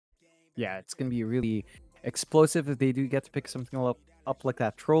Yeah, it's going to be really explosive if they do get to pick something up like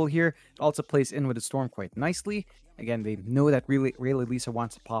that troll here. It also plays in with the storm quite nicely. Again, they know that really Lisa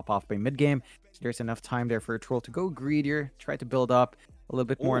wants to pop off by mid game, so there's enough time there for a troll to go greedier, try to build up a little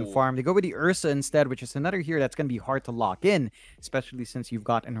bit more in Ooh. farm. They go with the Ursa instead, which is another hero that's going to be hard to lock in, especially since you've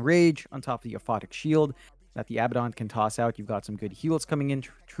got Enrage on top of the Aphotic Shield that the Abaddon can toss out. You've got some good heals coming in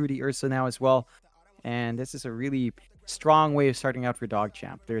through the Ursa now as well. And this is a really strong way of starting out for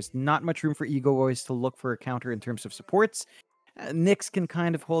DogChamp. There's not much room for Egoboys to look for a counter in terms of supports. Nyx can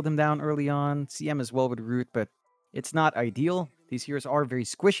kind of hold him down early on, CM as well with Root, but it's not ideal. These heroes are very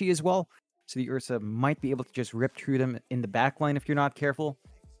squishy as well, so the Ursa might be able to just rip through them in the backline if you're not careful.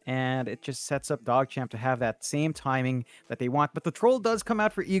 And it just sets up DogChamp to have that same timing that they want. But the troll does come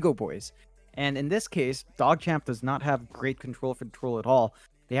out for Egoboys. And in this case, DogChamp does not have great control for the troll at all.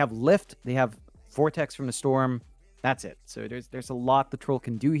 They have Lift, they have Vortex from the Storm. That's it. So there's a lot the troll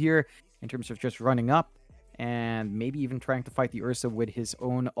can do here in terms of just running up and maybe even trying to fight the Ursa with his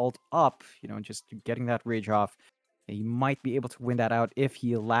own ult up, just getting that rage off. He might be able to win that out if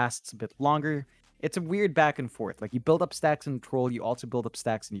he lasts a bit longer. It's a weird back and forth. Like, you build up stacks in the troll, you also build up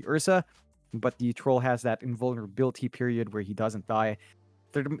stacks in the Ursa, but the troll has that invulnerability period where he doesn't die.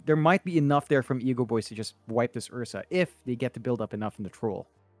 There might be enough there from Egoboys to just wipe this Ursa if they get to build up enough in the troll.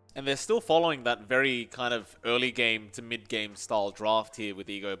 And they're still following that very kind of early game to mid game style draft here with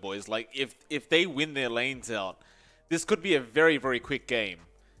Egoboys. Like, if they win their lanes out, this could be a very, very quick game,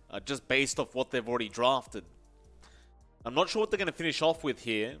 just based off what they've already drafted. I'm not sure what they're going to finish off with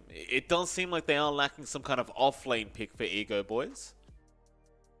here. It does seem like they are lacking some kind of off-lane pick for Egoboys.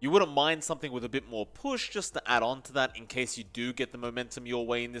 You wouldn't mind something with a bit more push just to add on to that in case you do get the momentum your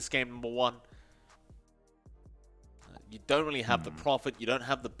way in this game, number one. You don't really have the Prophet, you don't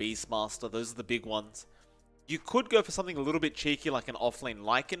have the Beastmaster, those are the big ones. You could go for something a little bit cheeky like an offlane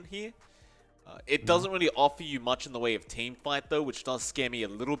Lycan here. It doesn't really offer you much in the way of team fight though, which does scare me a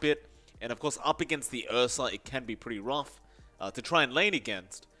little bit. And of course, up against the Ursa, it can be pretty rough to try and lane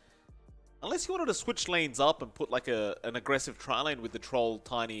against. Unless you wanted to switch lanes up and put like an aggressive tri-lane with the Troll,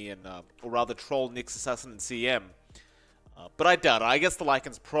 Tiny, and or rather Troll, Nyx, Assassin, and CM. But I doubt it. I guess the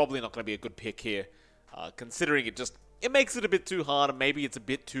Lycan's probably not going to be a good pick here, considering it makes it a bit too hard and maybe it's a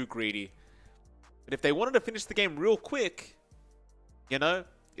bit too greedy. But if they wanted to finish the game real quick,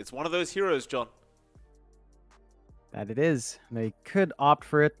 it's one of those heroes, John. That it is. They could opt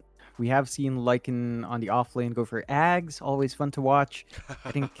for it. We have seen Lycan on the off lane go for Ags, always fun to watch.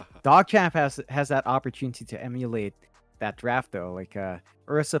 I think DogChamp has that opportunity to emulate that draft though, like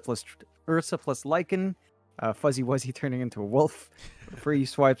Ursa plus Lycan, Fuzzy Wuzzy turning into a wolf, free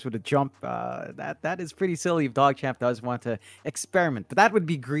swipes with a jump. That is pretty silly if DogChamp does want to experiment, but that would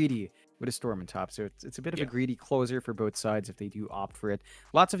be greedy with a Storm on top. So it's a bit of a greedy closer for both sides if they do opt for it.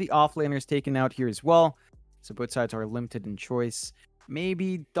 Lots of the offlaners taken out here as well, so both sides are limited in choice.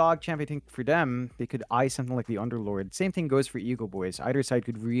 Maybe DogChamp, I think for them, they could eye something like the Underlord. Same thing goes for Egoboys. Either side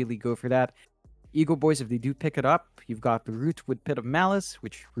could really go for that. Egoboys, if they do pick it up, you've got the Root with Pit of Malice,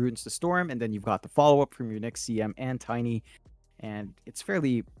 which ruins the Storm, and then you've got the follow-up from your next CM and Tiny. And it's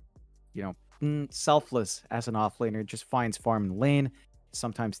fairly, selfless as an offlaner. Just finds farm in the lane,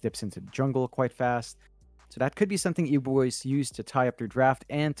 sometimes dips into the jungle quite fast. So that could be something Egoboys use to tie up their draft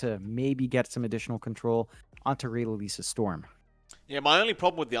and to maybe get some additional control onto Rayla Storm. Yeah, my only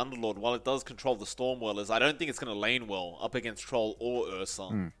problem with the Underlord, while it does control the Storm well, is I don't think it's going to lane well up against Troll or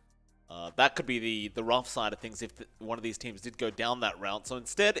Ursa. That could be the rough side of things if one of these teams did go down that route. So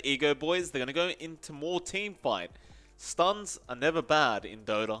instead, Egoboys, they're going to go into more team fight. Stuns are never bad in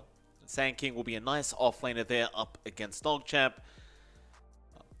Dota. Sand King will be a nice offlaner there up against DogChamp.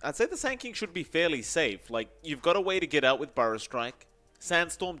 I'd say the Sand King should be fairly safe. Like, you've got a way to get out with Burrow Strike.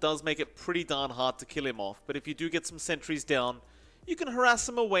 Sandstorm does make it pretty darn hard to kill him off, but if you do get some sentries down, you can harass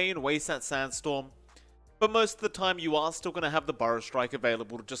him away and waste that Sandstorm. But most of the time you are still going to have the Burrow Strike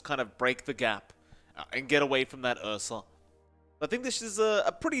available to just kind of break the gap and get away from that Ursa. I think this is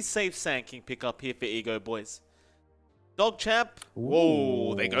a pretty safe Sand King pickup here for Egoboys. DogChamp,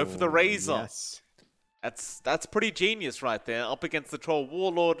 whoa, they go for the Razor. Yes. That's pretty genius right there, up against the Troll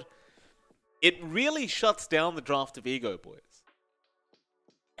Warlord. It really shuts down the draft of Egoboys.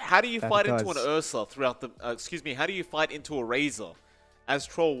 How do you fight into an Ursa throughout the... how do you fight into a Razor as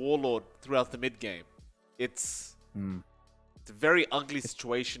Troll Warlord throughout the mid-game? It's a very ugly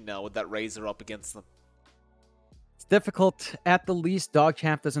situation now with that Razor up against them. It's difficult. At the least,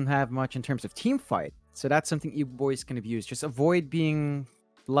 DogChamp doesn't have much in terms of team fight. So that's something Egoboys can abuse. Just avoid being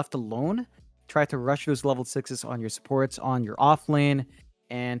left alone. Try to rush those level 6s on your supports, on your off lane,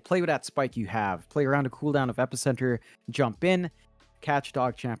 and play with that spike you have. Play around a cooldown of Epicenter, jump in. catch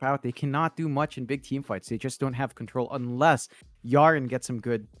DogChamp out. They cannot do much in big team fights. They just don't have control unless Yaren gets some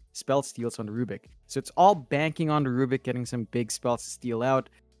good spell steals on Rubik. So it's all banking on the Rubik getting some big spells to steal out.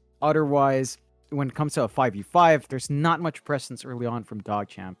 Otherwise, when it comes to a 5v5, there's not much presence early on from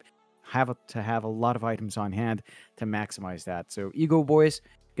DogChamp. Have to have a lot of items on hand to maximize that. So Egoboys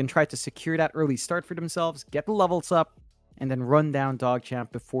can try to secure that early start for themselves, get the levels up, and then run down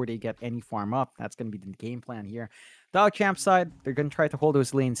DogChamp before they get any farm up. That's going to be the game plan here. DogChamp side, they're going to try to hold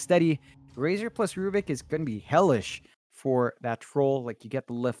those lanes steady. Razor plus Rubik is going to be hellish for that troll. Like, you get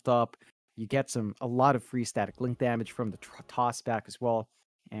the lift up, you get a lot of free static link damage from the toss back as well.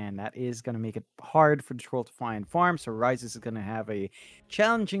 And that is going to make it hard for the troll to find farm. So Rises is going to have a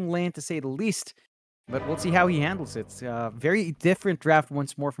challenging lane to say the least. But we'll see how he handles it. It's a very different draft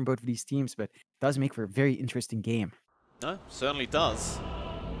once more from both of these teams, but it does make for a very interesting game. No, certainly does.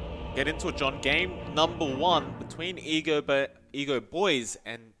 Get into it, John. Game number 1 between Egoboys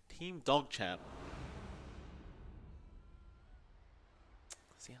and Team DogChamp.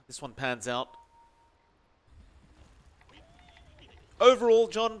 See how this one pans out. Overall,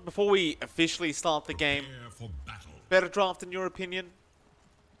 John, before we officially start the game, better draft in your opinion?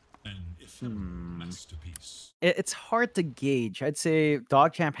 It's hard to gauge. I'd say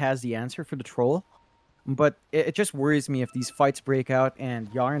DogChamp has the answer for the troll, but it just worries me if these fights break out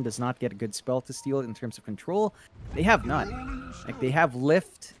and Yaren does not get a good spell to steal in terms of control. They have none. Like, they have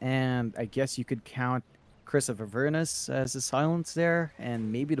Lift, and I guess you could count Curse of Avernus as a silence there,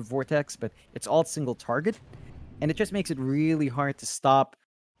 and maybe the Vortex, but it's all single target. And it just makes it really hard to stop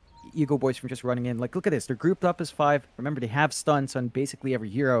Egoboys from just running in. Like, look at this. They're grouped up as 5. Remember, they have stuns on basically every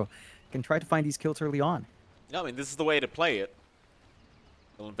hero. Can try to find these kills early on. I mean, this is the way to play it.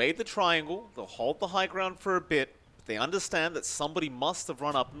 They'll invade the triangle. They'll hold the high ground for a bit. But they understand that somebody must have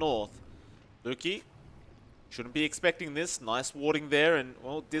run up north. Luki shouldn't be expecting this. Nice warding there. And,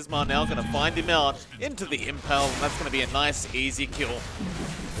 well, Dismar now going to find him out into the Impel. And that's going to be a nice, easy kill.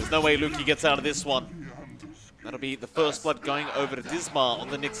 There's no way Luki gets out of this one. That'll be the first blood going over to Dismar on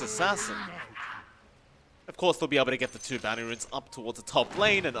the Nyx Assassin. Of course, they'll be able to get the 2 bounty runes up towards the top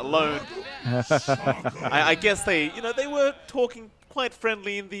lane and alone. I guess they were talking quite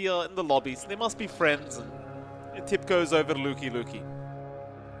friendly in the lobbies. They must be friends. And a tip goes over to Luki.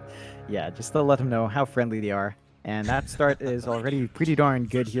 Yeah, just to let them know how friendly they are. And that start is already pretty darn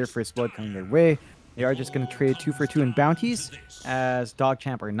good here. First blood coming their way. They are just going to trade 2 for 2 in bounties, as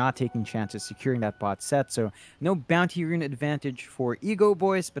DogChamp are not taking chances securing that bot set. So no bounty rune advantage for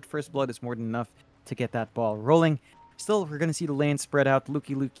Egoboys, but first blood is more than enough to get that ball rolling. Still, we're going to see the lane spread out.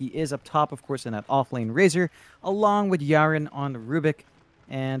 Luki is up top, of course, in that off-lane Razor, along with Yaren on the Rubik.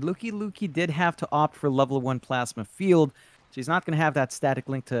 And Luki did have to opt for level 1 Plasma Field, so he's not going to have that static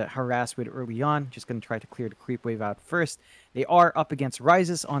link to harass with early on. Just going to try to clear the creep wave out first. They are up against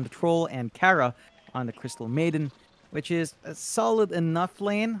Rises on the Troll and Kara on the Crystal Maiden, which is a solid enough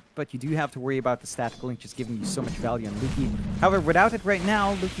lane, but you do have to worry about the static link just giving you so much value on Luki. However, without it right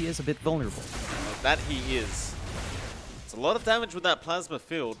now, Luki is a bit vulnerable. That he is. It's a lot of damage with that Plasma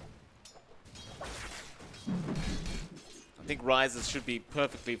Field. I think Rises should be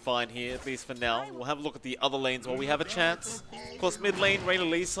perfectly fine here, at least for now. We'll have a look at the other lanes while we have a chance. Of course, mid lane,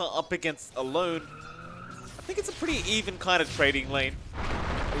 Lisa up against Alone. I think it's a pretty even kind of trading lane.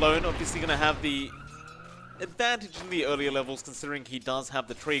 Alone obviously going to have the advantage in the earlier levels, considering he does have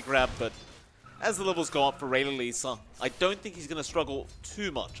the tree grab, but as the levels go up for Lisa, I don't think he's going to struggle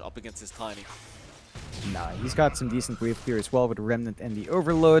too much up against his Tiny. Nah, he's got some decent wave clear as well with the Remnant and the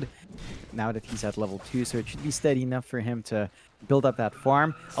Overload, now that he's at level 2, so it should be steady enough for him to build up that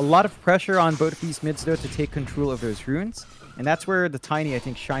farm. A lot of pressure on both of these mids, though, to take control of those runes, and that's where the Tiny, I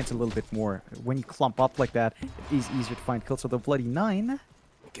think, shines a little bit more. When you clump up like that, it is easier to find kills. So the Bloody 9...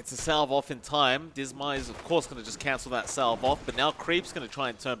 gets a salve off in time. Dismar is, of course, going to just cancel that salve off, but now Creep's going to try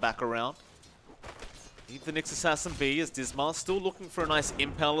and turn back around. Leave the Nyx Assassin be, as Dismar still looking for a nice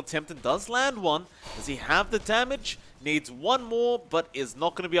Impel attempt and does land one. Does he have the damage? Needs one more, but is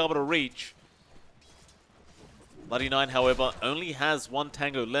not going to be able to reach. Bloody 9, however, only has 1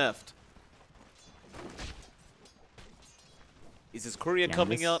 Tango left. Is his courier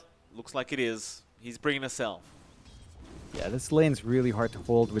coming out? Looks like it is. He's bringing a salve. Yeah, this lane's really hard to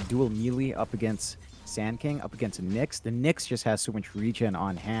hold with dual melee up against Sand King, up against a Nyx. The Nyx just has so much regen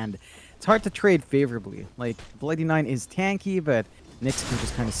on hand. It's hard to trade favorably. Like, Bloody 9 is tanky, but Nyx can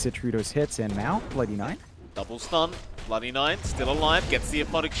just kind of sit through those hits, and now, Bloody 9. Double stun. Bloody 9 still alive, gets the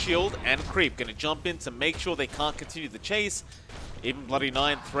Aphotic Shield, and Creep gonna jump in to make sure they can't continue the chase. Even Bloody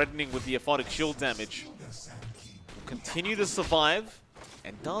 9 threatening with the Aphotic Shield damage. Will continue to survive,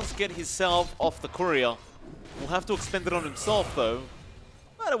 and does get his salve off the courier. Will have to expend it on himself, though.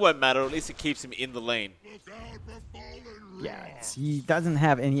 But it won't matter. At least it keeps him in the lane. Yeah, he doesn't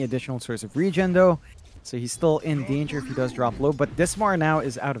have any additional source of regen, though. So he's still in danger if he does drop low. But Dismar now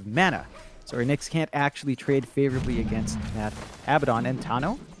is out of mana. So our Nyx can't actually trade favorably against that Abaddon. And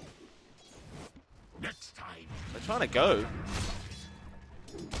Tano? They're trying to go.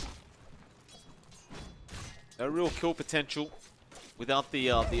 No real kill potential without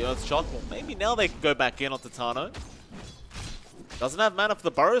the Earth Shock. Well, maybe now they can go back in onto Tano. Doesn't have mana for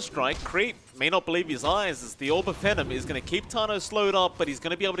the Burrow Strike. Creep may not believe his eyes as the Orb of Venom is going to keep Tano slowed up, but he's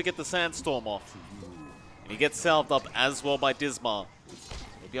going to be able to get the Sandstorm off. And he gets salved up as well by Dismar.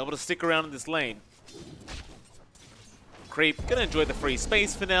 He'll be able to stick around in this lane. Creep going to enjoy the free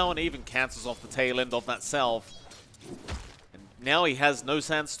space for now and even cancels off the tail end of that salve. And now he has no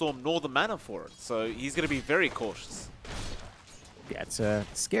Sandstorm nor the mana for it, so he's going to be very cautious. Yeah, it's a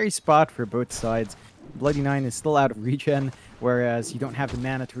scary spot for both sides. Bloody Nine is still out of regen, whereas you don't have the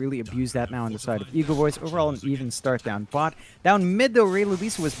mana to really abuse that now on the side of Egoboys. Overall, an even start down bot. Down mid, though, Ray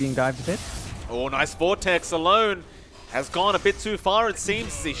Lisa was being dived a bit. Oh, nice Vortex alone. Has gone a bit too far, it seems,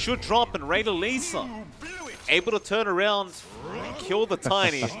 as he should drop, and Ray Lisa able to turn around and kill the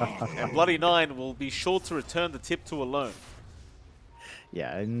Tiny. And Bloody Nine will be sure to return the tip to alone.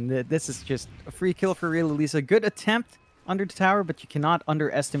 Yeah, and this is just a free kill for Ray Lisa. Good attempt under the tower, but you cannot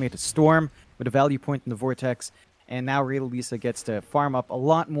underestimate a storm with a value point in the Vortex. And now Ray Lisa gets to farm up a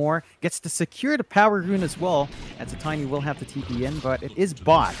lot more, gets to secure the power rune as well, as the Tiny will have to TP in, but it is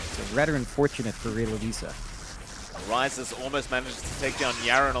bot, so rather unfortunate for Ray Lisa. Rises almost manages to take down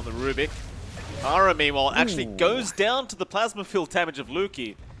Yaren on the Rubik. Kara, meanwhile, actually goes down to the plasma field damage of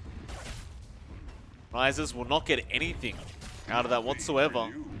Luki. Rises will not get anything out of that whatsoever.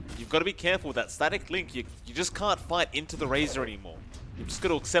 You've got to be careful with that static link. You just can't fight into the Razor anymore. You've just got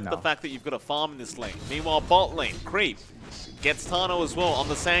to accept the fact that you've got to farm in this lane. Meanwhile, bot lane, Creep gets Tano as well on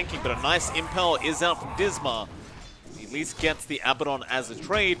the Sand King, but a nice Impel is out from Dismar. He at least gets the Abaddon as a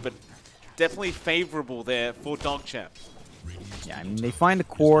trade, but definitely favorable there for DogChamp. Yeah, I mean, they find the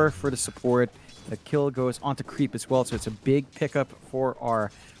core for the support. The kill goes onto Creep as well, so it's a big pickup for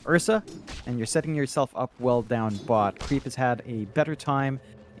our Ursa, and you're setting yourself up well down bot. Creep has had a better time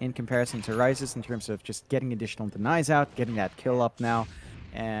in comparison to Rises in terms of just getting additional denies out, getting that kill up now.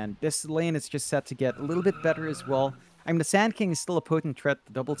 And this lane is just set to get a little bit better as well. I mean, the Sand King is still a potent threat.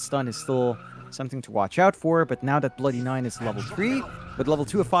 The double stun is still something to watch out for, but now that Bloody Nine is level 3, with level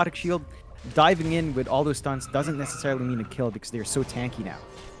 2 Aphotic Shield, diving in with all those stuns doesn't necessarily mean a kill because they're so tanky now.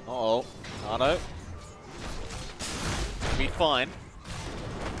 Uh-oh. Tano. Be fine.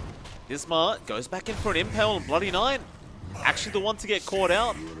 Dismar goes back in for an Impel and Bloody Nine. Actually the one to get caught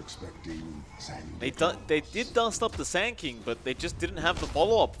out. They did dust up the Sand King, but they just didn't have the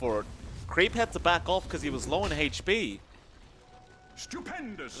follow-up for it. Creep had to back off because he was low in HP.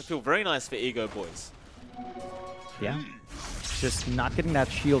 Stupendous. I feel very nice for Egoboys. Yeah. Just not getting that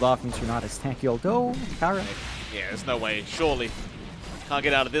shield off means you're not as tanky, although Kara. Yeah, there's no way. Surely. Can't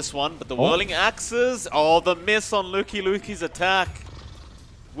get out of this one, but the whirling axes. Oh, the miss on Luki's attack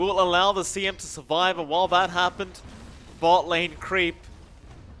will allow the CM to survive, and while that happened, bot lane Creep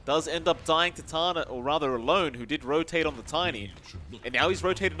does end up dying to Tana, or rather Alone, who did rotate on the Tiny. And now he's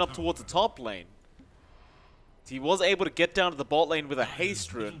rotated up towards the top lane. He was able to get down to the bot lane with a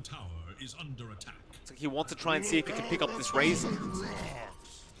haste rune. It's like he wants to try and see if he can pick up this Razor.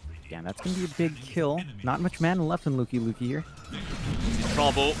 Yeah, that's going to be a big kill. Not much mana left in Luki here.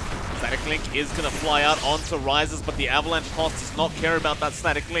 Trouble. Static Link is going to fly out onto Rises, but the Avalanche Toss does not care about that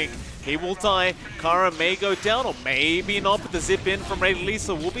Static Link. He will die. Kara may go down, or maybe not, but the zip in from Ray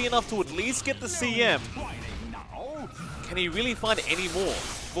Lisa will be enough to at least get the CM. Can he really find any more?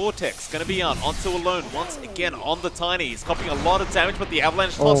 Vortex going to be out onto Alone once again on the Tiny. He's copying a lot of damage, but the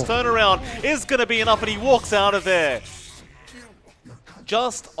Avalanche Toss turnaround is going to be enough, and he walks out of there.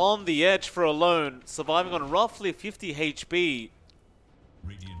 Just on the edge for Alone, surviving on roughly 50 HP.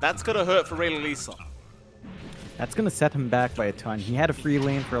 That's going to hurt for Ray Lisa. That's going to set him back by a ton. He had a free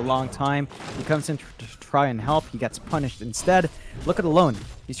lane for a long time. He comes in to try and help. He gets punished instead. Look at Alone.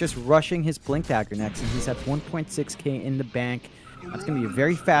 He's just rushing his Blink Dagger next, and he's at 1.6k in the bank. That's going to be a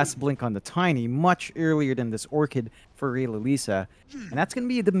very fast blink on the Tiny, much earlier than this Orchid for Ray Lisa. And that's going to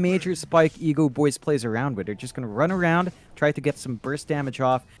be the major spike Egoboys plays around with. They're just going to run around, try to get some burst damage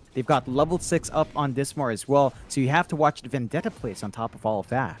off. They've got level 6 up on Dismar as well, so you have to watch the Vendetta plays on top of all of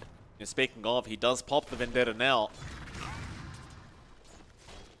that. And speaking of, he does pop the Vendetta now.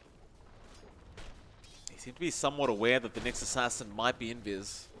 He seemed to be somewhat aware that the next assassin might be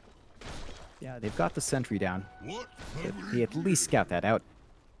invis. Yeah, they've got the sentry down. They at least scout that out.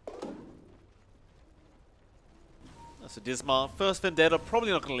 So Dismar, first Vendetta,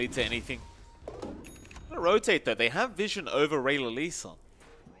 probably not going to lead to anything. Going to rotate though. They have vision over Rayla Lisa.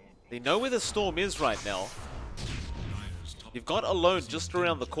 They know where the storm is right now. You've got Alone just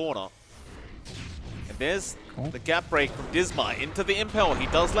around the corner. And there's the gap break from Dismar into the Impel. He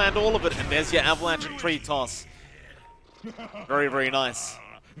does land all of it, and there's your Avalanche and Tree Toss. Very, very nice.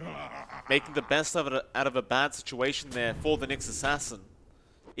 Making the best of it out of a bad situation there for the Nyx Assassin.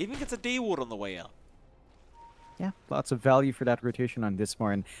 Even gets a D-Ward on the way out. Yeah, lots of value for that rotation on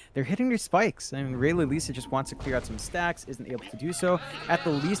Dismar, and they're hitting their spikes. I mean, Rayla Lisa just wants to clear out some stacks, isn't able to do so. At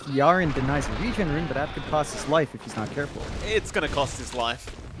the least, Yaren denies a regen rune, but that could cost his life if he's not careful. It's going to cost his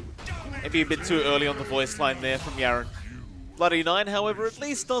life. Maybe a bit too early on the voice line there from Yaren. Bloody Nine, however, at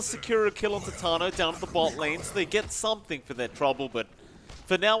least does secure a kill on Titano down to the bot lane, so they get something for their trouble, but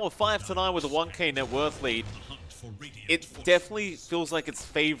for now, a 5-9 with a 1k net worth lead, it definitely feels like it's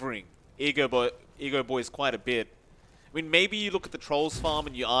favoring Egoboys quite a bit. I mean, maybe you look at the Trolls farm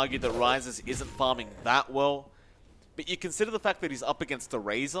and you argue that Rises isn't farming that well, but you consider the fact that he's up against a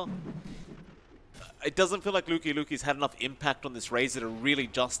Razor. It doesn't feel like Luki's had enough impact on this Razor to really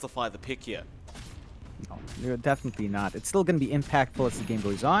justify the pick yet. No, definitely not. It's still going to be impactful as the game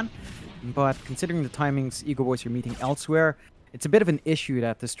goes on, but considering the timings Egoboys are meeting elsewhere, it's a bit of an issue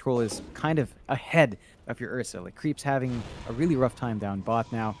that this troll is kind of ahead of your Ursa. Like, Creep's having a really rough time down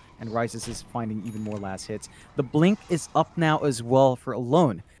bot now, and Rises is finding even more last hits. The Blink is up now as well for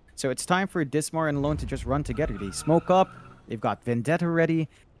Alone. So it's time for Dismar and Alone to just run together. They smoke up, they've got Vendetta ready.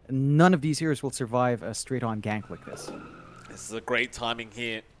 None of these heroes will survive a straight-on gank like this. This is a great timing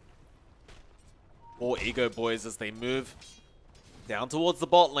here for Egoboys as they move down towards the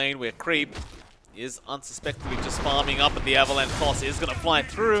bot lane where Creep is unsuspectedly just farming up, and the Avalanche toss is going to fly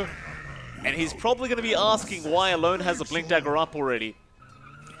through. And he's probably going to be asking why Alone has a Blink Dagger up already.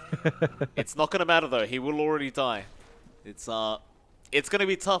 It's not going to matter though, he will already die. It's going to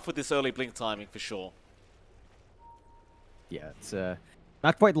be tough with this early Blink timing for sure. Yeah, it's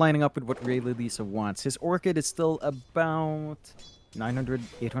not quite lining up with what Rayla Lisa wants. His Orchid is still about 900,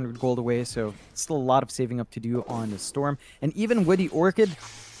 800 gold away, so still a lot of saving up to do on the Storm. And even with the Orchid,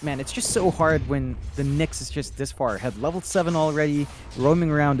 man, it's just so hard when the Nyx is just this far ahead. Level 7 already,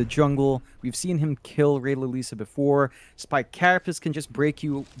 roaming around the jungle. We've seen him kill Rayla Lisa before. Spike Carapace can just break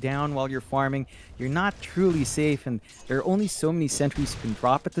you down while you're farming. You're not truly safe, and there are only so many sentries you can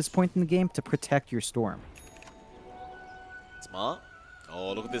drop at this point in the game to protect your Storm. Smart.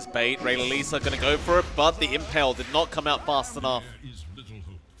 Oh, look at this bait. Rayla Lisa going to go for it, but the Impale did not come out fast enough.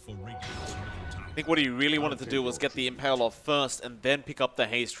 I think what he really wanted to do was get the Impale off first and then pick up the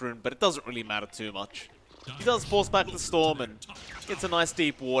Haste Rune, but it doesn't really matter too much. He does force back the Storm and gets a nice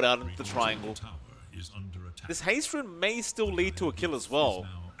deep ward out into the triangle. This Haste Rune may still lead to a kill as well.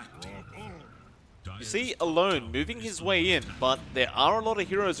 You see Alone moving his way in, but there are a lot of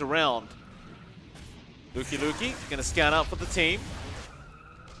heroes around. Luki going to scout out for the team.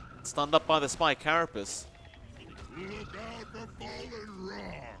 Stunned up by the Spike Carapace.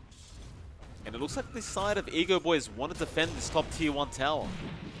 And it looks like this side of Egoboys want to defend this top tier 1 tower.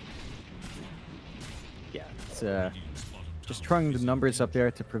 Yeah, it's just throwing the numbers up there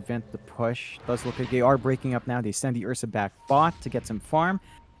to prevent the push. Does look like they are breaking up now. They send the Ursa back bot to get some farm.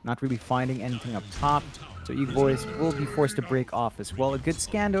 Not really finding anything up top. So Egoboys will be forced to break off as well. A good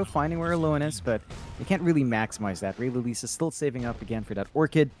scan though, finding where Alone is, but they can't really maximize that. Rayla Lisa still saving up again for that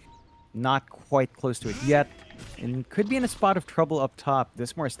Orchid. Not quite close to it yet. And could be in a spot of trouble up top.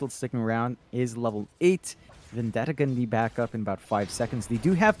 Dismar is still sticking around. Is level 8. Vendetta going to be back up in about 5 seconds. They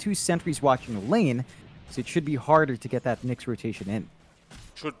do have 2 sentries watching the lane, so it should be harder to get that Nyx rotation in.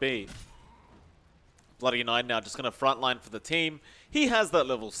 Should be. Bloody Nine now just going to frontline for the team. He has that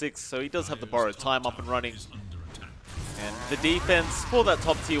level 6, so he does have the borrowed time up and running. And the defense for that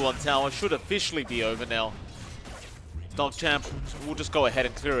top tier 1 tower should officially be over now. DogChamp will just go ahead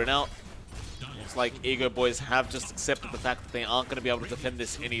and clear it out. Looks like Egoboys have just accepted the fact that they aren't going to be able to defend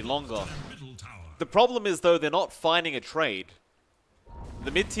this any longer. The problem is, though, they're not finding a trade.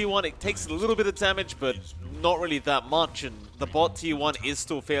 The mid tier 1, it takes a little bit of damage, but not really that much, and the bot tier 1 is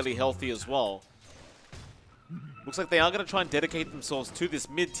still fairly healthy as well. Looks like they are going to try and dedicate themselves to this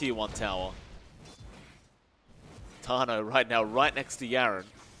mid tier 1 tower. Tano right now, right next to Yaren.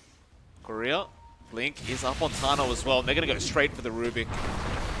 Korea. Blink is up on Tano as well, and they're going to go straight for the Rubik.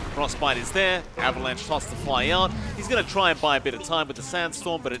 Frostbite is there, Avalanche toss to fly out. He's going to try and buy a bit of time with the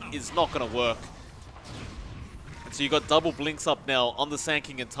Sandstorm, but it is not going to work. And so you've got double Blinks up now on the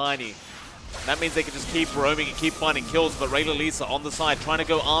Sand and Tiny. That means they can just keep roaming and keep finding kills, but Rayla Lisa on the side trying to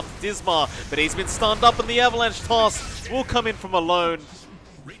go after Dismar, but he's been stunned up, and the Avalanche toss will come in from Alone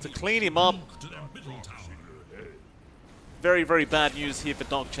to clean him up. very, very bad news here for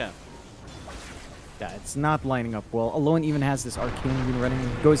DogChamp. Yeah, it's not lining up well. Alone even has this arcane rune running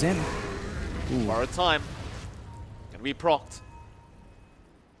and goes in. Borrowed time. Gonna be procced.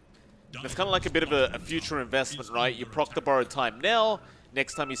 It's kind of like a bit of a future investment, right? You proc the borrowed time now.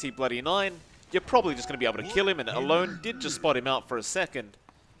 Next time you see Bloody Nine, you're probably just going to be able to kill him. And Alone did just spot him out for a second.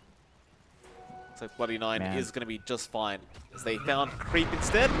 So Bloody Nine is going to be just fine. As they found Creep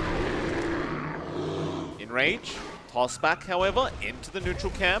instead. Enrage. Toss back, however, into the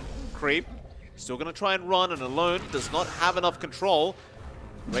neutral camp. Creep. Still going to try and run, and Alone does not have enough control.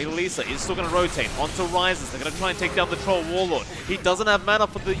 Lisa is still going to rotate onto Rises. They're going to try and take down the Troll Warlord. He doesn't have mana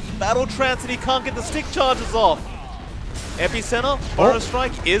for the Battle Trance, and he can't get the stick charges off. Epicenter, Burrow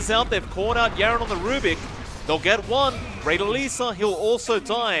Strike is out. They've caught out Yaren on the Rubik. They'll get one. Lisa, he'll also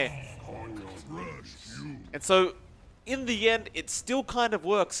die. And so, in the end, it still kind of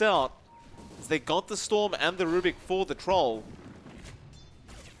works out. As they got the Storm and the Rubik for the Troll.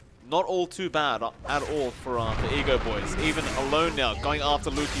 Not all too bad at all for Egoboys. Even Alone now, going after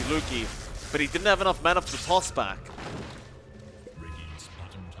Lukey. But he didn't have enough mana for the toss back.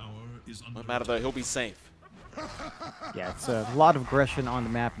 No matter though, he'll be safe. Yeah, it's a lot of aggression on the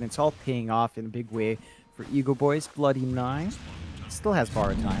map, and it's all paying off in a big way for Egoboys. Bloody Nine still has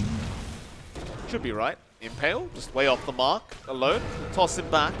borrowed time. Should be right. Impale, just way off the mark. Alone, toss him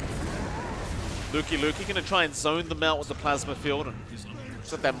back. Lukey gonna try and zone them out with the Plasma Field. And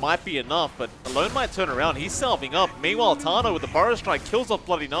so that might be enough, but Alone might turn around. He's salving up. Meanwhile, Tano with the Burrow Strike kills off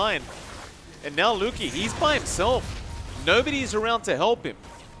Bloody Nine. And now Lukey, he's by himself. Nobody's around to help him.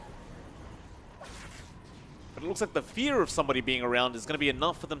 But it looks like the fear of somebody being around is going to be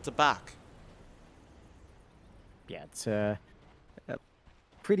enough for them to back. Yeah, it's a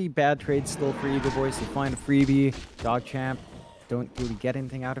pretty bad trade still for Egoboys. They find a freebie. DogChamp don't really get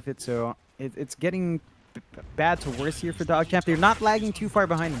anything out of it, so it's getting bad to worse here for DogChamp. They're not lagging too far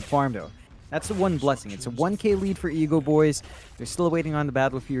behind in farm, though. That's the one blessing. It's a 1k lead for Egoboys. They're still waiting on the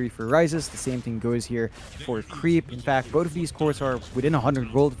Battle Fury for Rises. The same thing goes here for Creep. In fact, both of these cores are within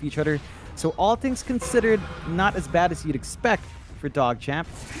 100 gold of each other. So all things considered, not as bad as you'd expect for DogChamp,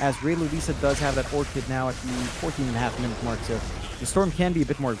 as Lisa does have that Orchid now at the 14.5-minute mark, so the Storm can be a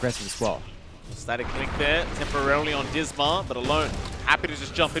bit more aggressive as well. Static Link there, temporarily on Dismar, but Alone happy to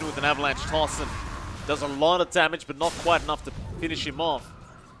just jump in with an Avalanche Toss and does a lot of damage, but not quite enough to finish him off.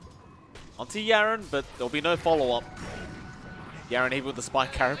 Onto Yaren, but there'll be no follow-up. Yaren even with the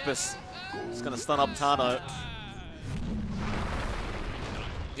Spike Carapace. Just going to stun up Tano.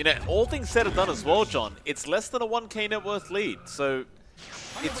 You know, all things said and done as well, John, it's less than a 1k net worth lead, so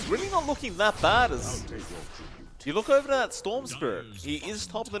it's really not looking that bad. As you look over to that Storm Spirit, he is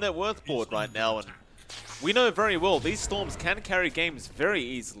top of the net worth board right now, and we know very well these Storms can carry games very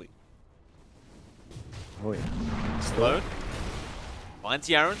easily. Oh yeah. Slow. Finds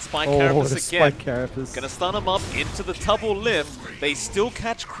Yaren, Spike Carapace again. Spike Carapace. Gonna stun him up into the double lift. They still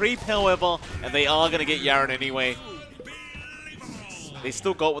catch Creep, however, and they are gonna get Yaren anyway. They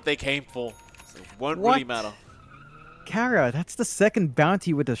still got what they came for, so it won't really matter. Kara, that's the second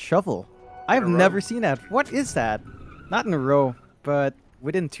bounty with a shovel. I've never seen that. What is that? Not in a row, but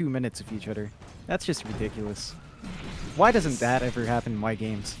within 2 minutes of each other. That's just ridiculous. Why doesn't that ever happen in my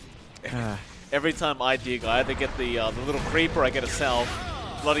games? Every time I dig, I either get the little creep or I get a salve.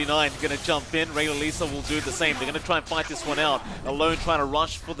 Bloody Nine gonna jump in. Lisa will do the same. They're gonna try and fight this one out. Alone trying to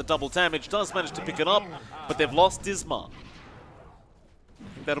rush for the double damage. Does manage to pick it up, but they've lost Dismar.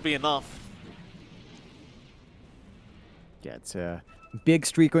 I think that'll be enough. Yeah, it's a big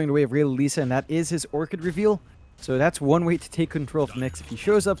streak going the way of Lisa, and that is his Orchid reveal. So that's one way to take control of Nyx. If he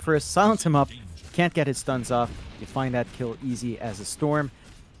shows up first, silence him up, can't get his stuns off, you find that kill easy as a Storm.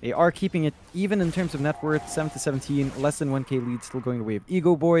 They are keeping it even in terms of net worth, 7-17, less than 1k lead, still going the way of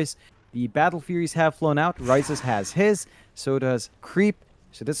Egoboys. The Battle Furies have flown out, Rises has his, so does Creep.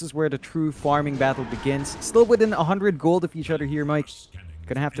 So this is where the true farming battle begins. Still within 100 gold of each other here, Mike.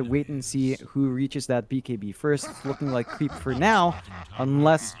 Gonna have to wait and see who reaches that BKB first. It's looking like Creep for now,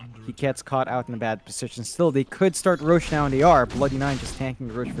 unless he gets caught out in a bad position. Still, they could start Roche now, and they are. Bloody Nine just tanking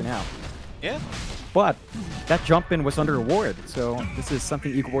the Roche for now. Yeah. But that jump in was under a ward, so this is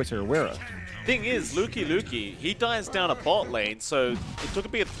something Egoboys are aware of. Thing is, Lukey, he dies down a bot lane, so it took a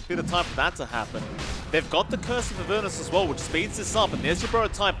bit of time for that to happen. They've got the Curse of Avernus as well, which speeds this up, and there's your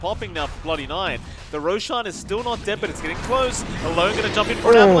borrowed time popping now for Bloody Nine. The Roshan is still not dead, but it's getting close. Alone gonna jump in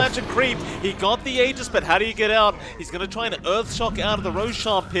for an Avalanche and Creep. He got the Aegis, but how do you get out? He's gonna try and Earth Shock out of the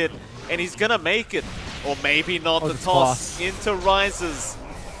Roshan pit, and he's gonna make it. Or maybe not. The toss into Rises.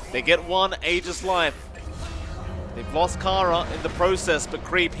 They get one Aegis life. They've lost Kara in the process, but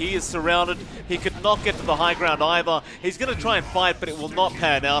Creep, he is surrounded. He could not get to the high ground either. He's going to try and fight, but it will not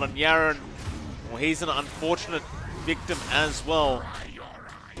pan out. And Yaren, well, he's an unfortunate victim as well.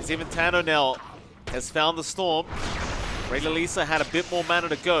 Because even Tano now has found the storm. Ray-Lalisa had a bit more mana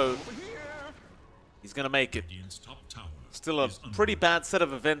to go. He's going to make it. Still a pretty bad set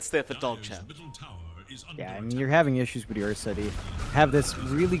of events there for DogChamp. Yeah, I mean, you're having issues with your Ursa. You have this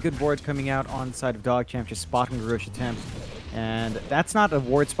really good ward coming out on the side of DogChamp, just spotting the rush attempt. And that's not a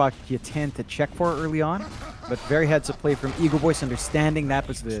ward spot you tend to check for early on, but very heads-up play from Egoboys, understanding that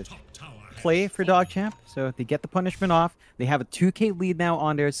was the play for DogChamp. So they get the punishment off. They have a 2k lead now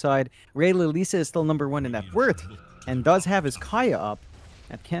on their side. Ray-Lalisa is still #1 in that worth, and does have his Kaya up.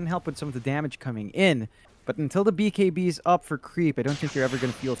 That can help with some of the damage coming in. But until the BKB is up for Creep, I don't think you're ever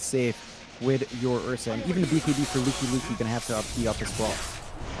going to feel safe with your Ursa. And even the BKB for Luki going to have to be up as well.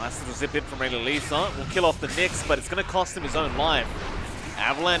 Nice little zip in from Ray-Lalisa. Will kill off the Nyx, but it's going to cost him his own life.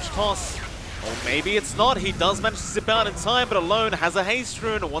 Avalanche toss. Or maybe it's not. He does manage to zip out in time, but alone has a haste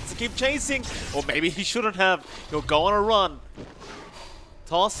rune and wants to keep chasing. Or maybe he shouldn't have. He'll go on a run.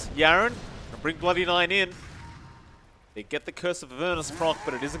 Toss. Yaren. And bring Bloody Nine in. They get the Curse of Avernus proc,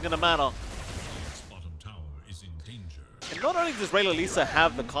 but it isn't going to matter. And not only does Ray-Lalisa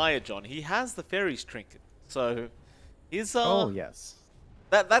have the Kaya, John, he has the Fairy's Trinket. So, he's oh, yes.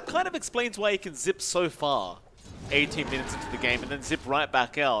 That kind of explains why he can zip so far 18 minutes into the game and then zip right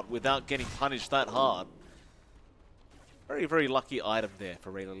back out without getting punished that hard. Very, very lucky item there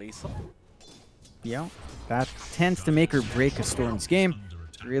for Ray-Lalisa. Yeah, that tends to make or break a Storm's game.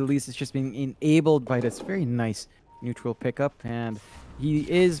 Ray-Lalisa's just being enabled by this very nice neutral pickup, and he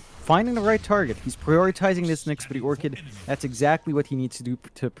is finding the right target. He's prioritizing this Nyx for the Orchid. That's exactly what he needs to do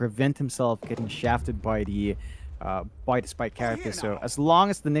to prevent himself getting shafted by the Spike character. So as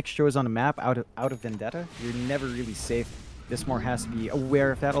long as the Nyx shows on the map out of Vendetta, you're never really safe. This more has to be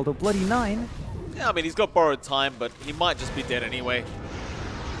aware of that, although Bloody Nine... Yeah, I mean, he's got borrowed time, but he might just be dead anyway.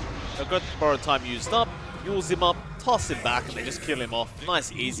 They've got borrowed time used up, yules him up, toss him back, and they just kill him off.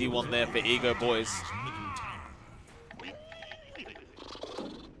 Nice easy one there for Egoboys.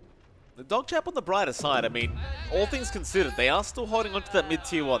 The DogChamp on the brighter side, I mean, all things considered, they are still holding onto that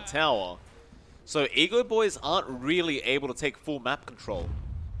mid-tier 1 tower. So Egoboys aren't really able to take full map control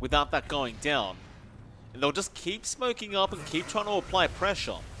without that going down. And they'll just keep smoking up and keep trying to apply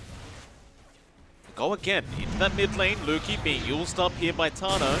pressure. Go again into that mid lane. Luki being used up here by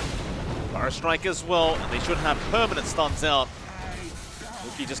Tano. Fire Strike as well, and they should have permanent stuns out.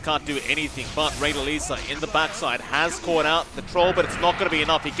 Luki just can't do anything, but Ray-Lalisa in the backside has caught out the troll, but it's not going to be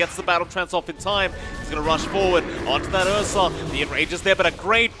enough. He gets the battle trance off in time. He's going to rush forward onto that Ursa. The enrage is there, but a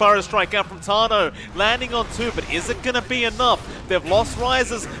great Burrow Strike out from Tano. Landing on 2, but is it going to be enough? They've lost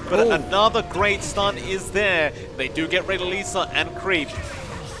Rises, but another great stun is there. They do get Ray-Lalisa and Creep.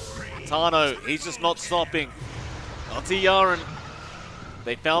 Tano, he's just not stopping. Onto Yaren.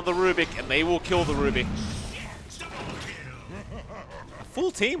 They found the Rubik, and they will kill the Rubik.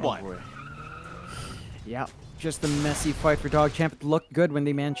 Full team wipe. Yeah, just a messy fight for DogChamp. It looked good when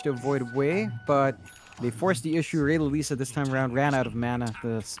they managed to avoid away, but they forced the issue. Ray-Lalisa this time around ran out of mana.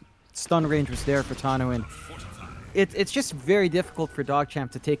 The stun range was there for Tano, and it's just very difficult for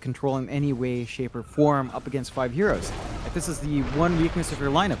DogChamp to take control in any way, shape, or form up against 5 heroes. Like, this is the one weakness of your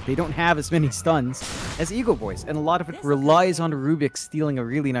lineup. They don't have as many stuns as Egoboys, and a lot of it relies on the Rubik stealing a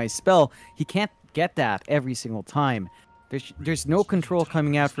really nice spell. He can't get that every single time. There's no control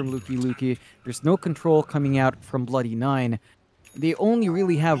coming out from Luki. There's no control coming out from Bloody Nine. They only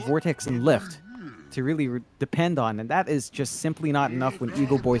really have Vortex and Lift to really depend on, and that is just simply not enough when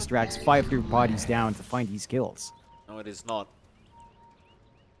Egoboys drags 5 of their bodies down to find these kills. No, it is not.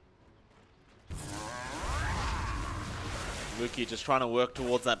 Luki just trying to work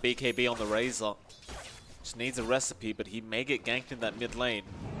towards that BKB on the Razor. Just needs a recipe, but he may get ganked in that mid lane.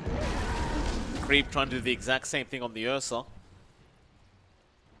 Creep trying to do the exact same thing on the Ursa.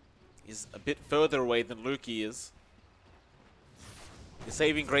 He's a bit further away than Luki is. The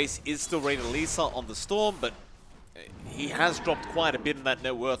saving grace is still Ray-Lalisa on the Storm, but he has dropped quite a bit in that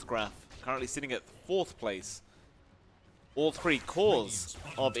net worth graph. Currently sitting at 4th place. All 3 cores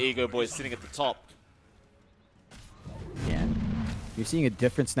of Egoboys sitting at the top. Yeah, you're seeing a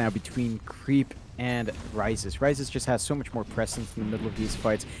difference now between Creep and Rises. Rises just has so much more presence in the middle of these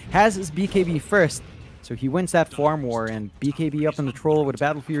fights. Has his BKB first, so he wins that farm war, and BKB up on the troll with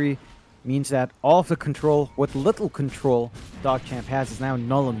Battle Fury means that all of the control, what little control DogChamp has, is now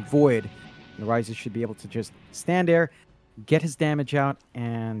null and void. And the Rises should be able to just stand there, get his damage out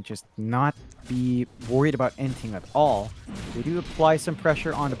and just not be worried about anything at all. They do apply some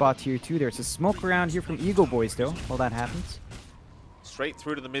pressure on the bot tier 2. There's a smoke around here from Egoboys though, while that happens. Straight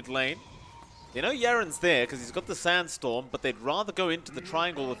through to the mid lane. They know Yaren's there because he's got the Sandstorm, but they'd rather go into the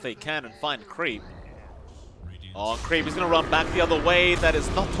triangle if they can and find Creep. Oh, Creep is going to run back the other way. That is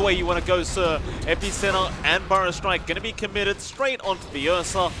not the way you want to go, sir. Epicenter and Burrow Strike going to be committed straight onto the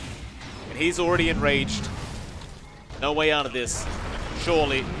Ursa. And he's already enraged. No way out of this.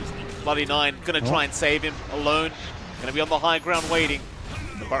 Surely. Bloody Nine going to try and save him alone. Going to be on the high ground waiting.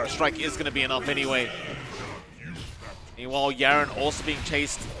 The Burrow Strike is going to be enough anyway. Meanwhile, Yaren also being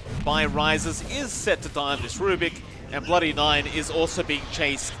chased by Rises is set to die on this Rubik. And Bloody Nine is also being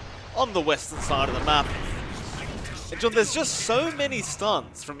chased on the western side of the map. And John, there's just so many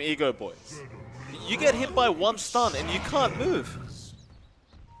stuns from Egoboys. You get hit by one stun and you can't move.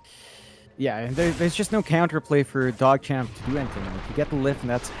 Yeah, and there's just no counterplay for DogChamp to do anything. Like, you get the lift and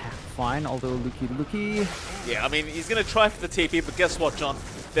that's fine, although Luki... Yeah, I mean, he's going to try for the TP, but guess what, John?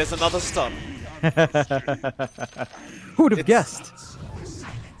 There's another stun. Who'd have guessed?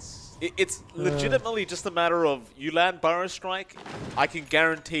 It's legitimately just a matter of you land Burrow Strike, I can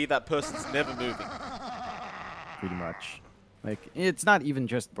guarantee that person's never moving. Pretty much. Like, it's not even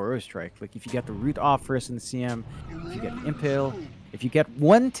just Burrow Strike. Like, if you get the root off first in the CM, if you get Impale, if you get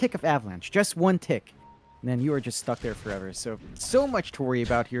one tick of Avalanche, just one tick, then you are just stuck there forever. So much to worry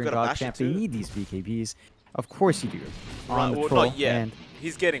about here in DogChamp. They need these BKBs. Of course you do. On the troll, not yet. and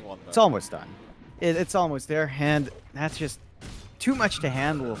he's getting one, though. It's almost done. It's almost there, and that's just too much to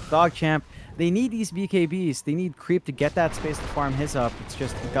handle. DogChamp, they need these BKBs. They need Creep to get that space to farm his up. It's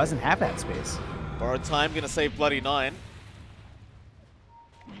just, he doesn't have that space. Borrowed time, gonna save Bloody Nine.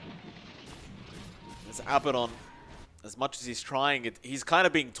 There's Abaddon. As much as he's trying it, he's kind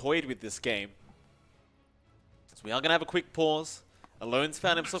of being toyed with this game. So we are gonna have a quick pause. Alone's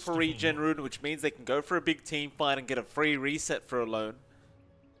found himself a regen rune, which means they can go for a big team fight and get a free reset for Alone.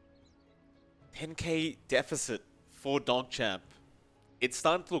 10k deficit for DogChamp. It's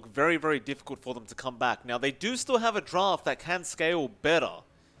starting to look very, very difficult for them to come back. Now, they do still have a draft that can scale better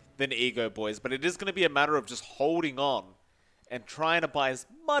than Egoboys, but it is going to be a matter of just holding on and trying to buy as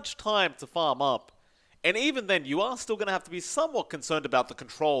much time to farm up. And even then, you are still going to have to be somewhat concerned about the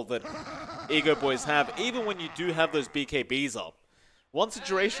control that Egoboys have, even when you do have those BKBs up. Once the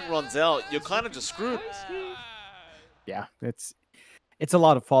duration runs out, you're kind of just screwed. Yeah, it's a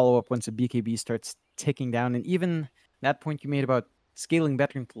lot of follow-up once a BKB starts ticking down. And even that point you made about scaling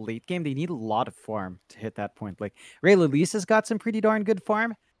better into late game, they need a lot of farm to hit that point. Like, Ray Lalisa's got some pretty darn good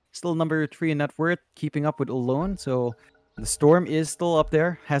farm. Still number 3 in net worth, keeping up with Alone. So the Storm is still up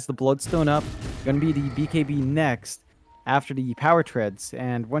there, has the Bloodstone up. Gonna be the BKB next after the Power Treads.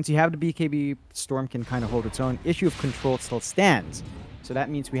 And once you have the BKB, Storm can kind of hold its own. Issue of control still stands. So that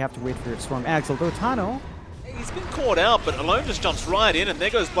means we have to wait for Storm Axe. Although Tano, he's been caught out, but Alone just jumps right in, and there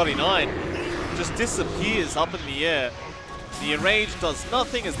goes Bloody Nine. Just disappears up in the air. The Enrage does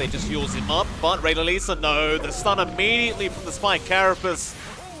nothing as they just use him up, but Ray Lisa, no, the stun immediately from the Spike Carapace.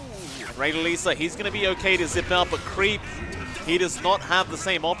 Ray Lisa, he's going to be okay to zip out, but Creep, he does not have the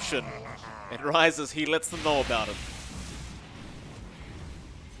same option. And Rises, he lets them know about it.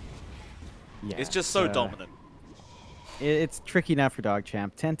 yeah, it's just so dominant. It's tricky now for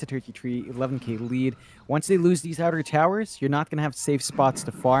DogChamp. 10 to 33, 11k lead. Once they lose these outer towers, you're not going to have safe spots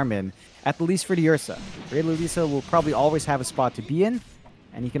to farm in, at least for the Ursa. Ray Lisa will probably always have a spot to be in,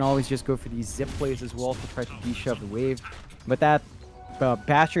 and you can always just go for these zip plays as well to try to de-shove the wave. But that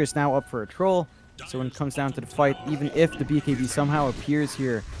Basher is now up for a troll, so when it comes down to the fight, even if the BKB somehow appears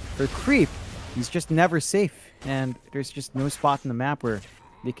here for Creep, he's just never safe, and there's just no spot in the map where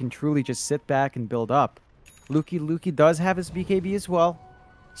they can truly just sit back and build up. Luki does have his BKB as well,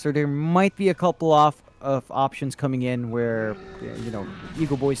 so there might be a couple of options coming in where, you know,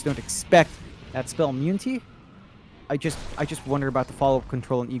 Egoboys don't expect that spell immunity. I just wonder about the follow-up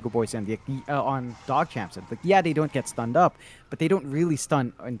control on Egoboys and on DogChamp's end. Like, yeah, they don't get stunned up, but they don't really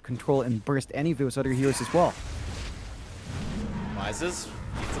stun and control and burst any of those other heroes as well. Rises,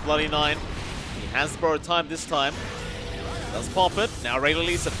 it's a Bloody Nine. He has borrowed time this time. Does pop it. Now Ray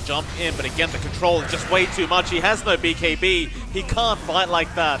Lisa to jump in, but again, the control is just way too much. He has no BKB. He can't fight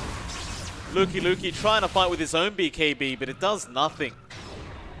like that. Luki trying to fight with his own BKB, but it does nothing.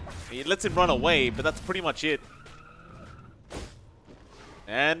 It lets him run away, but that's pretty much it.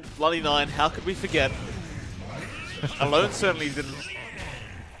 And Bloody Nine, how could we forget? Alone certainly didn't.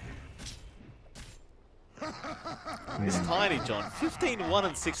 It's tiny, John. 15-1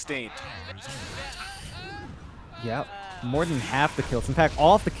 and 16. Yeah, more than half the kills. In fact,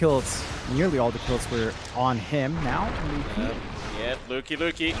 all of the kills Nearly all the kills were on him now. Yeah,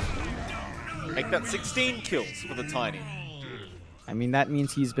 Lukey. Make that 16 kills for the Tiny. I mean, that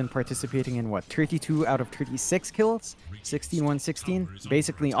means he's been participating in, what, 32 out of 36 kills? 16-1-16?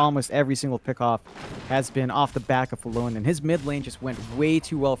 Basically, almost every single pickoff has been off the back of Alone, and his mid lane just went way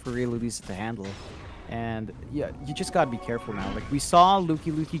too well for Ray Lisa to handle. And, yeah, you just gotta be careful now. Like, we saw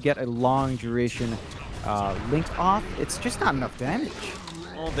Lukey get a long duration link off. It's just not enough damage.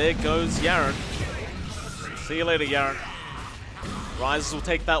 Oh, there goes Yaren. See you later, Yaren. Rises will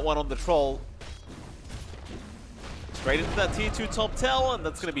take that one on the troll. Straight into that tier 2 top tower, and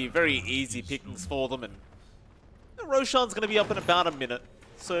that's going to be very easy pickings for them. And Roshan's going to be up in about a minute,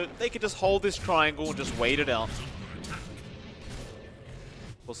 so they can just hold this triangle and just wait it out.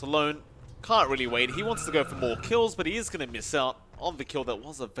 Of course, Alone can't really wait. He wants to go for more kills, but he is going to miss out on the kill that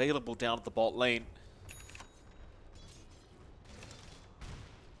was available down at the bot lane.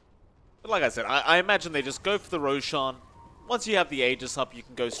 But like I said, I imagine they just go for the Roshan. Once you have the Aegis up, you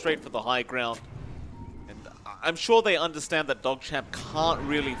can go straight for the high ground. I'm sure they understand that DogChamp can't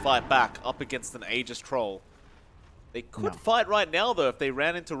really fight back up against an Aegis troll. They could fight right now, though, if they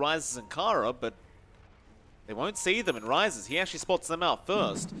ran into Rises and Kara, but they won't see them in Rises. He actually spots them out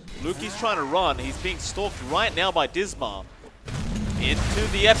first. Lukey's trying to run. He's being stalked right now by Dismar. Into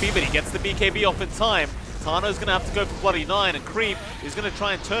the Epi, but he gets the BKB off in time. Tano's going to have to go for Bloody 9, and Creep is going to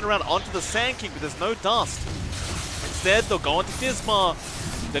try and turn around onto the Sand King, but there's no dust. Instead, they'll go onto Dismar.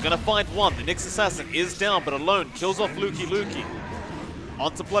 They're going to find one. The Nyx Assassin is down, but Alone kills off Lukey.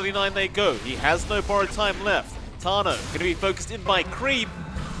 Onto Bloody 9 they go. He has no borrowed time left. Tano going to be focused in by Creep,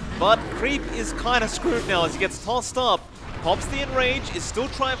 but Creep is kind of screwed now as he gets tossed up. Pops the Enrage, is still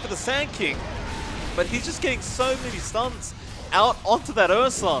trying for the Sand King, but he's just getting so many stuns out onto that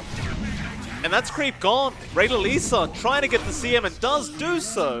Ursa. And that's Creep gone. Ray Lisa trying to get the CM and does do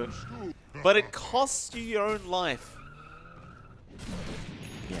so, but it costs you your own life.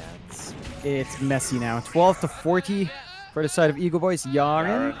 Yeah, it's messy now. 12-40 for the side of Egoboys.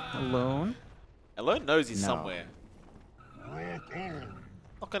 Yaren alone. Alone knows he's somewhere.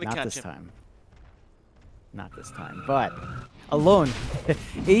 Not gonna catch him. Time. Not this time. But Alone.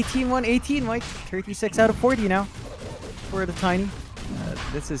 18-1-18, Mike. 36 out of 40 now for the Tiny.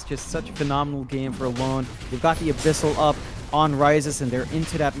 This is just such a phenomenal game for Alone. They've got the Abyssal up on Rises, and they're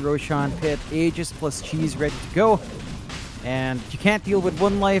into that Roshan pit. Aegis plus Cheese ready to go. And you can't deal with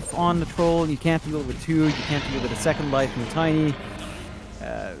one life on the troll, you can't deal with two, you can't deal with a second life in the Tiny.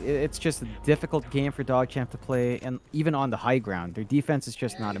 It's just a difficult game for DogChamp to play, and even on the high ground. Their defense is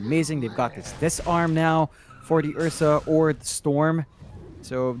just not amazing. They've got this disarm now for the Ursa or the Storm.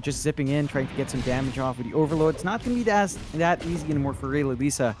 So just zipping in, trying to get some damage off with the Overload. It's not going to be that easy anymore for Ray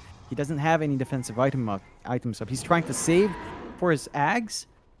Lisa. He doesn't have any defensive items up. He's trying to save for his Ags.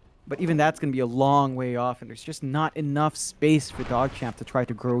 But even that's going to be a long way off, and there's just not enough space for DogChamp to try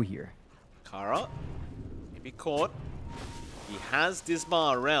to grow here. Kara, can be caught. He has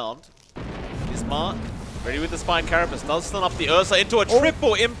Dismar around. Dismar, ready with the Spine Carapace, does stun up the Ursa into a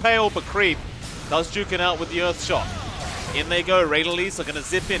triple impale, but Creep does juke it out with the Earth Shot. In they go, Ray Lisa going to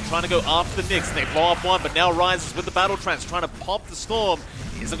zip in, trying to go after the Nyx, and they blow up one, but now Rises with the Battle Trance, trying to pop the Storm.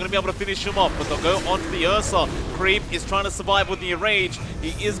 Isn't going to be able to finish him off, but they'll go onto the Ursa. Creep is trying to survive with the Enrage.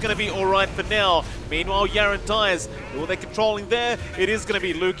 He is going to be alright for now. Meanwhile, Yaren dies. Who are they controlling there? It is going to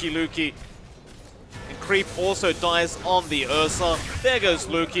be Lukey. And Creep also dies on the Ursa. There goes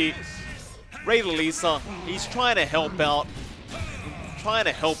Lukey. Ray Lisa, he's trying to help out. Trying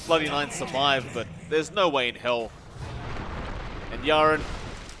to help Bloody 9 survive, but there's no way in hell. And Yaren,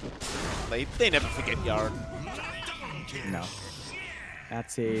 they never forget Yaren. No.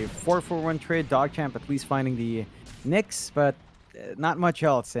 That's a 4-4-1 trade. DogChamp at least finding the Nyx, but not much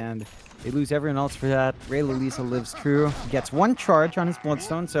else, and they lose everyone else for that. Ray Lisa lives true. He gets one charge on his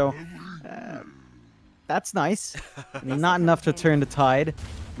Bloodstone, so that's nice. I mean, not enough to turn the tide.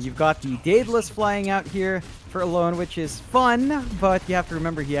 You've got the Daedalus flying out here for Alone, which is fun, but you have to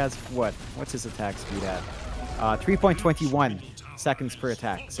remember he has, what's his attack speed at? 3.21 seconds per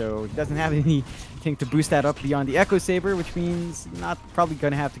attack, so he doesn't have anything to boost that up beyond the Echo Saber, which means not probably going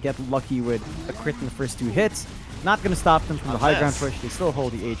to have to get lucky with a crit in the first two hits. Not going to stop them from the high ground push. They still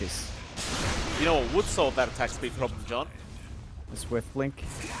hold the Aegis. You know what would solve that attack speed problem, John? The Swift Link.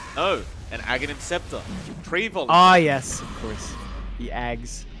 No, an Aghanim Scepter. Tree Volume. Ah, yes, of course. The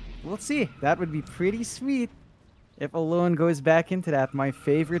Ags. We'll see. That would be pretty sweet if Alone goes back into that. My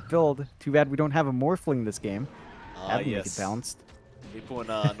favorite build. Too bad we don't have a Morphling this game. That would make it balanced. People in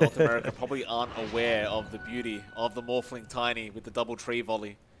North America probably aren't aware of the beauty of the Morphling Tiny with the double tree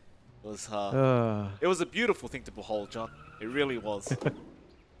volley. It was a beautiful thing to behold, John. It really was.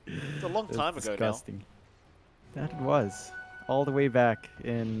 It's a long time ago disgusting. That it was. All the way back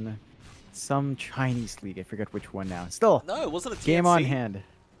in some Chinese league. I forget which one now. Still, now. No, it wasn't a TNC. game on hand.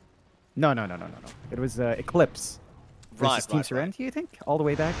 No. It was Eclipse versus Team Right. Serenity, I think, all the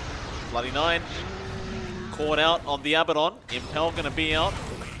way back. Bloody 9. Caught out on the Abaddon. Impel gonna be out.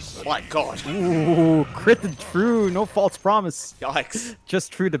 My god. Ooh, critted true. No false promise. Yikes.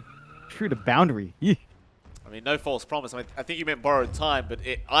 Just true to boundary. Yee. I mean, no false promise. I mean, I think you meant borrowed time, but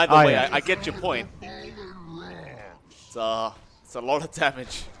either way, yeah. I get your point. It's a lot of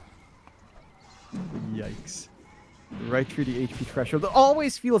damage. Yikes. Right through the HP threshold. It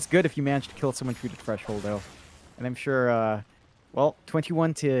always feels good if you manage to kill someone through the threshold, though. And I'm sure, well,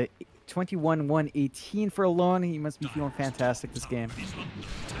 21-118 for Alone. He must be feeling fantastic this game.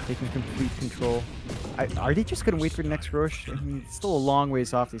 Taking complete control. Are they just going to wait for the next rush? I mean, it's still a long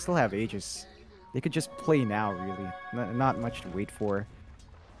ways off. They still have ages. They could just play now, really. Not much to wait for.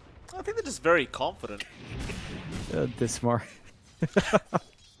 I think they're just very confident. This smart.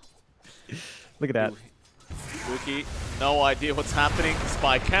 Look at that. Luki, no idea what's happening.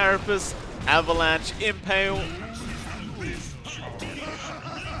 Spy Carapace, Avalanche, Impale.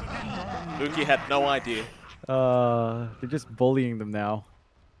 Luki had no idea. They're just bullying them now.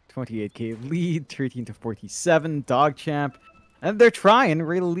 28k lead, 13-47, DogChamp. And they're trying.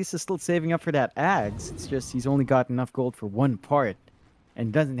 Ray Lisa's still saving up for that Ags. It's just he's only got enough gold for one part.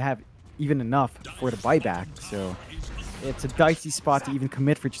 And doesn't have even enough for the buyback. So it's a dicey spot to even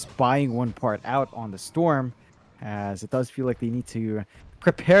commit for just buying one part out on the Storm. As it does feel like they need to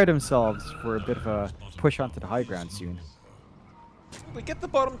prepare themselves for a bit of a push onto the high ground soon. We get the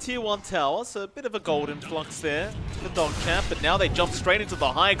bottom tier 1 tower, so a bit of a gold influx there for DogChamp, but now they jump straight into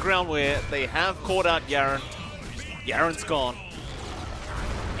the high ground where they have caught out Yaren. Yaren's gone.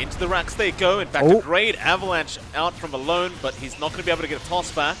 Into the racks they go. In fact, a great Avalanche out from Alone, but he's not going to be able to get a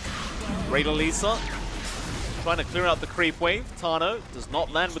toss back. Great Elisa trying to clear out the creep wave. Tano does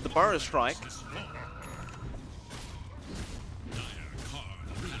not land with the Burrow Strike.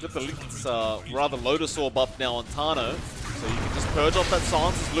 Got the Link's rather Lotus Orb up now on Tano. So you can just purge off that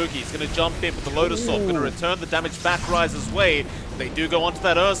silence as Luki. He's going to jump in with the Lotus Orb. Going to return the damage back Rise's way. They do go onto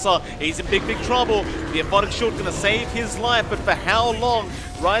that Ursa. He's in big trouble. The Aphotic Shield going to save his life, but for how long?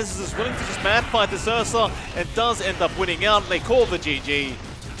 Rises is willing to just mad fight this Ursa and does end up winning out. They call the GG.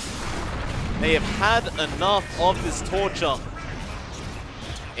 They have had enough of this torture.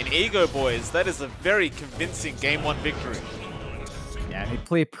 In Egoboys, that is a very convincing Game 1 victory. Yeah, they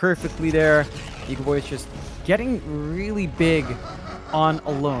play perfectly there. Egoboys just getting really big on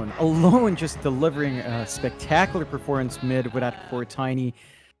Alone. Alone just delivering a spectacular performance mid with that poor Tiny.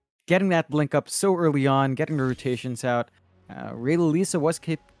 Getting that blink up so early on, getting the rotations out. Ray Lisa was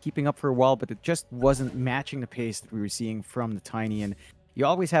keeping up for a while, but it just wasn't matching the pace that we were seeing from the Tiny. And you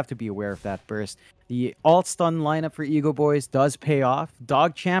always have to be aware of that burst. The alt-stun lineup for Egoboys does pay off.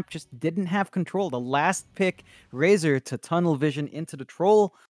 DogChamp just didn't have control. The last pick, Razor to tunnel vision into the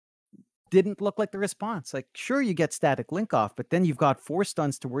troll, didn't look like the response. Like, sure, you get static link off, but then you've got 4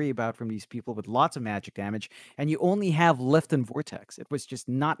 stuns to worry about from these people with lots of magic damage, and you only have Lift and Vortex. It was just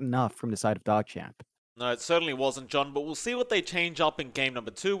not enough from the side of DogChamp. No, it certainly wasn't, John, but we'll see what they change up in game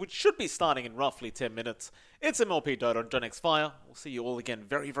number 2, which should be starting in roughly 10 minutes. It's MLP on JohnXFire. We'll see you all again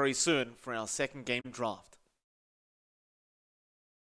very, very soon for our second game draft.